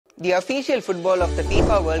The official football of the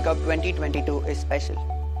FIFA World Cup 2022 is special.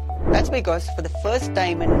 That's because for the first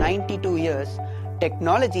time in 92 years,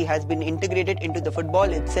 technology has been integrated into the football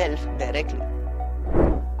itself directly.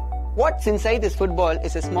 What's inside this football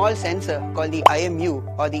is a small sensor called the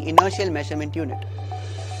IMU, or the Inertial Measurement Unit.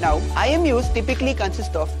 Now, IMUs typically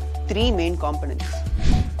consist of three main components.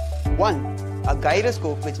 One, a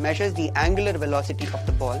gyroscope which measures the angular velocity of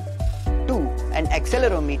the ball. Two, an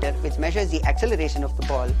accelerometer which measures the acceleration of the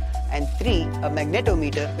ball. And three, a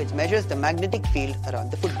magnetometer which measures the magnetic field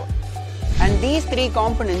around the football. And these three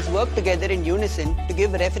components work together in unison to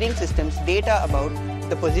give refereeing systems data about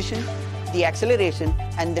the position, the acceleration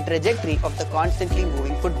and the trajectory of the constantly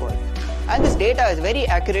moving football. And this data is very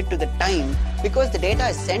accurate to the time because the data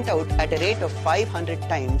is sent out at a rate of 500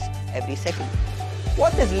 times every second.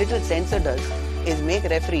 What this little sensor does is make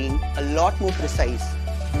refereeing a lot more precise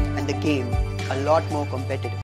and the game a lot more competitive.